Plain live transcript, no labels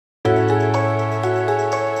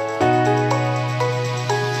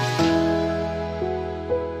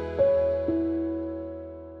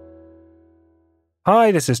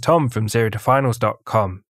Hi, this is Tom from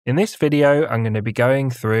ZeroToFinals.com. In this video, I'm going to be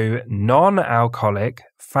going through non-alcoholic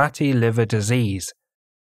fatty liver disease.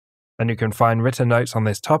 And you can find written notes on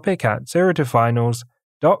this topic at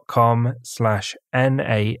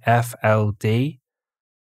ZeroToFinals.com/NAFLD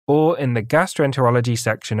or in the gastroenterology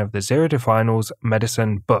section of the Zero to Finals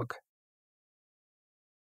medicine book.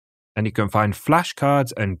 And you can find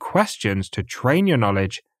flashcards and questions to train your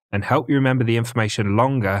knowledge and help you remember the information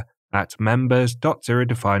longer at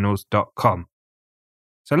members.zerotofinals.com.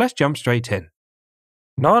 So let's jump straight in.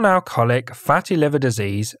 Non-alcoholic fatty liver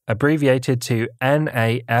disease, abbreviated to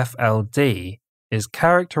NAFLD, is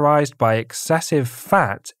characterized by excessive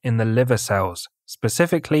fat in the liver cells,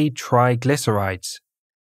 specifically triglycerides.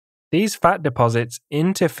 These fat deposits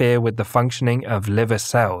interfere with the functioning of liver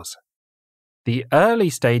cells. The early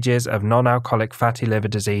stages of non-alcoholic fatty liver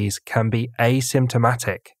disease can be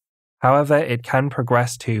asymptomatic. However, it can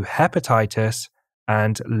progress to hepatitis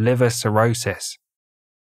and liver cirrhosis.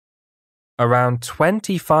 Around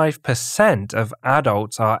 25% of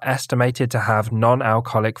adults are estimated to have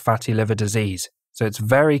non-alcoholic fatty liver disease, so it's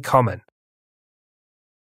very common.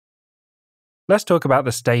 Let's talk about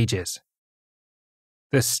the stages.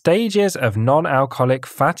 The stages of non-alcoholic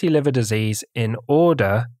fatty liver disease in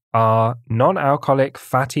order are non-alcoholic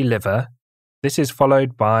fatty liver. This is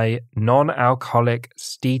followed by non-alcoholic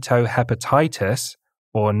steatohepatitis,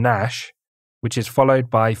 or NASH, which is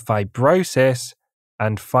followed by fibrosis,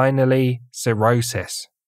 and finally cirrhosis.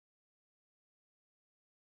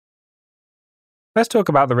 Let's talk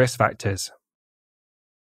about the risk factors.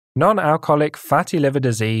 Non-alcoholic fatty liver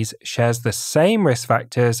disease shares the same risk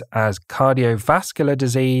factors as cardiovascular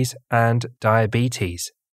disease and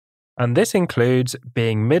diabetes, and this includes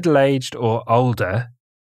being middle-aged or older,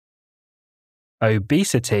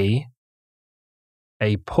 obesity,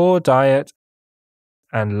 a poor diet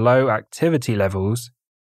and low activity levels,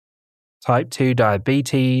 type 2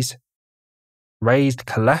 diabetes, raised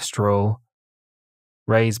cholesterol,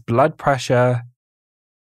 raised blood pressure,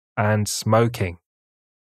 and smoking.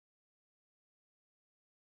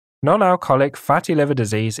 Non-alcoholic fatty liver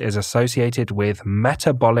disease is associated with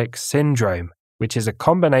metabolic syndrome, which is a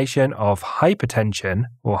combination of hypertension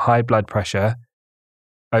or high blood pressure,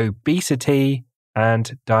 obesity,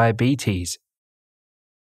 and diabetes.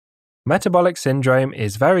 Metabolic syndrome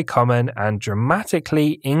is very common and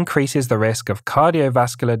dramatically increases the risk of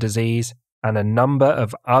cardiovascular disease and a number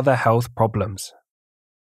of other health problems.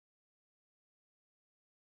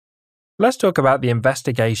 Let's talk about the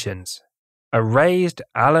investigations. A raised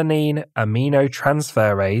alanine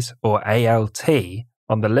aminotransferase, or ALT,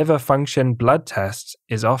 on the liver function blood tests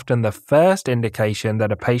is often the first indication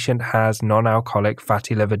that a patient has non-alcoholic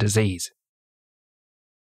fatty liver disease.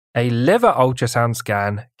 A liver ultrasound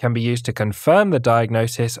scan can be used to confirm the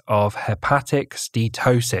diagnosis of hepatic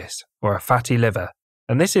steatosis, or a fatty liver,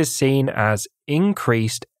 and this is seen as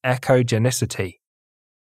increased echogenicity.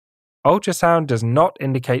 Ultrasound does not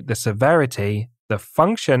indicate the severity, the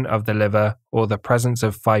function of the liver, or the presence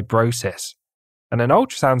of fibrosis, and an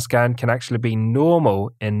ultrasound scan can actually be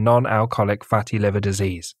normal in non-alcoholic fatty liver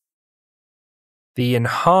disease. The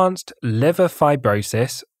Enhanced Liver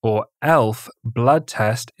Fibrosis, or ELF, blood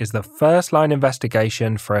test is the first-line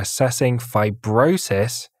investigation for assessing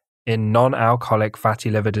fibrosis in non-alcoholic fatty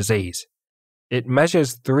liver disease. It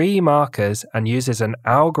measures 3 markers and uses an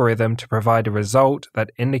algorithm to provide a result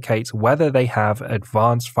that indicates whether they have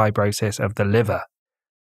advanced fibrosis of the liver.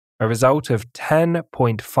 A result of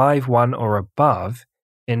 10.51 or above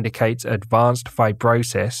indicates advanced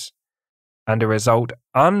fibrosis, and a result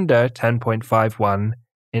under 10.51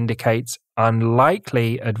 indicates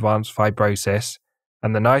unlikely advanced fibrosis,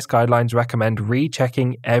 and the NICE guidelines recommend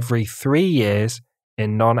rechecking every 3 years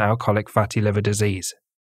in non-alcoholic fatty liver disease.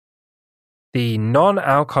 The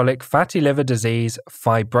Non-Alcoholic Fatty Liver Disease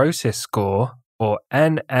Fibrosis Score, or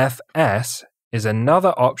NFS, is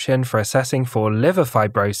another option for assessing for liver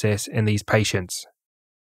fibrosis in these patients.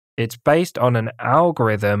 It's based on an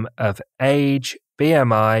algorithm of age,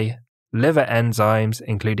 BMI, liver enzymes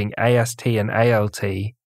including AST and ALT,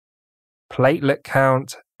 platelet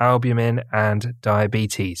count, albumin, and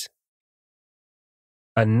diabetes.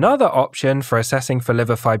 Another option for assessing for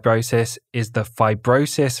liver fibrosis is the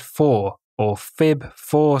Fibrosis-4 or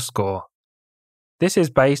FIB-4 score. This is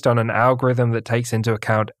based on an algorithm that takes into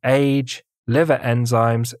account age, liver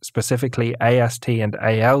enzymes, specifically AST and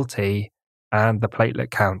ALT, and the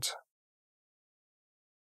platelet count.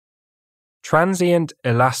 Transient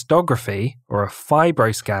elastography, or a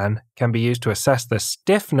fibroscan, can be used to assess the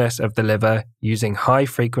stiffness of the liver using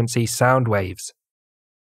high-frequency sound waves.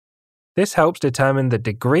 This helps determine the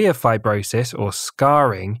degree of fibrosis or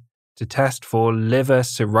scarring to test for liver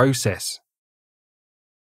cirrhosis.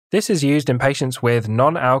 This is used in patients with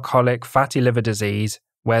non-alcoholic fatty liver disease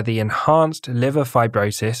where the enhanced liver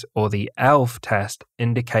fibrosis or the ELF test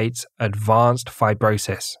indicates advanced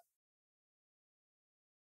fibrosis.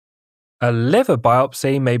 A liver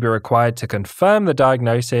biopsy may be required to confirm the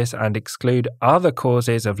diagnosis and exclude other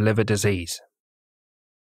causes of liver disease.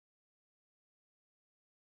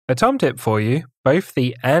 A tom tip for you, both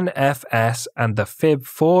the NFS and the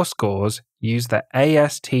FIB-4 scores use the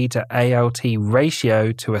AST to ALT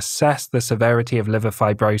ratio to assess the severity of liver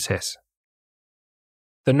fibrosis.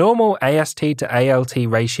 The normal AST to ALT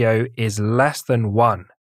ratio is less than 1.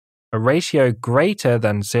 A ratio greater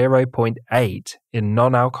than 0.8 in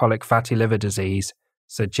non-alcoholic fatty liver disease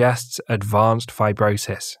suggests advanced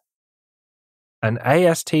fibrosis. An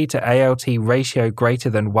AST to ALT ratio greater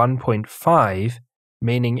than 1.5,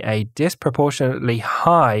 meaning a disproportionately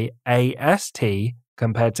high AST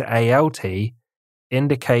compared to ALT,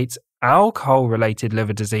 indicates alcohol-related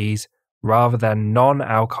liver disease rather than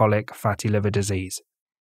non-alcoholic fatty liver disease.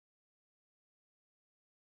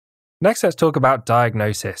 Next, let's talk about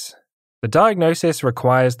diagnosis. The diagnosis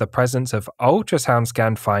requires the presence of ultrasound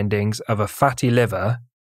scan findings of a fatty liver,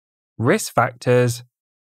 risk factors,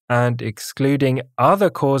 and excluding other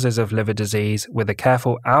causes of liver disease with a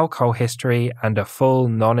careful alcohol history and a full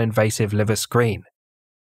non-invasive liver screen.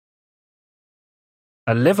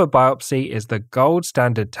 A liver biopsy is the gold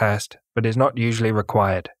standard test, but is not usually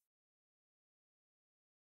required.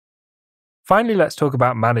 Finally, let's talk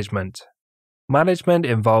about management. Management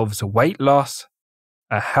involves weight loss,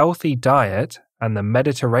 a healthy diet, and the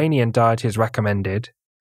Mediterranean diet is recommended,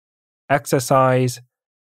 exercise,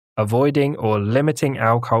 avoiding or limiting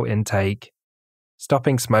alcohol intake,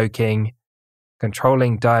 stopping smoking,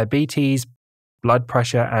 controlling diabetes, blood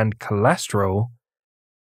pressure, and cholesterol,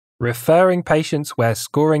 referring patients where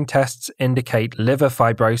scoring tests indicate liver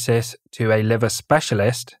fibrosis to a liver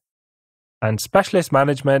specialist, and specialist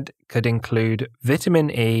management could include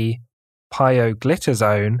vitamin E,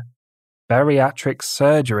 pioglitazone, bariatric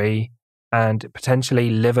surgery, and potentially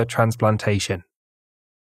liver transplantation.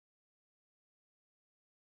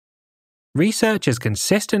 Research has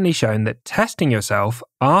consistently shown that testing yourself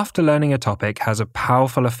after learning a topic has a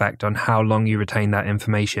powerful effect on how long you retain that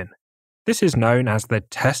information. This is known as the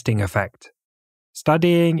testing effect.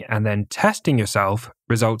 Studying and then testing yourself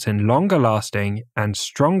results in longer lasting and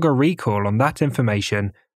stronger recall on that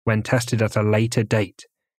information when tested at a later date,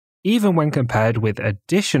 even when compared with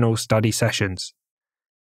additional study sessions.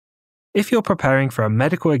 If you're preparing for a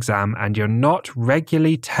medical exam and you're not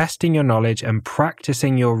regularly testing your knowledge and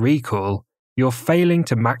practicing your recall, you're failing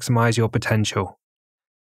to maximize your potential.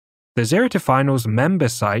 The Zero to Finals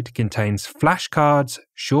members site contains flashcards,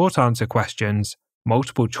 short answer questions,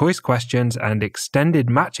 multiple choice questions, and extended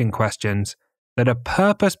matching questions that are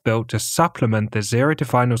purpose-built to supplement the Zero to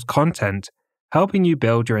Finals content, helping you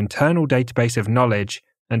build your internal database of knowledge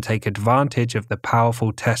and take advantage of the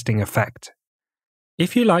powerful testing effect.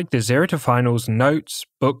 If you like the Zero to Finals notes,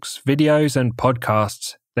 books, videos, and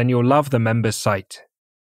podcasts, then you'll love the members site.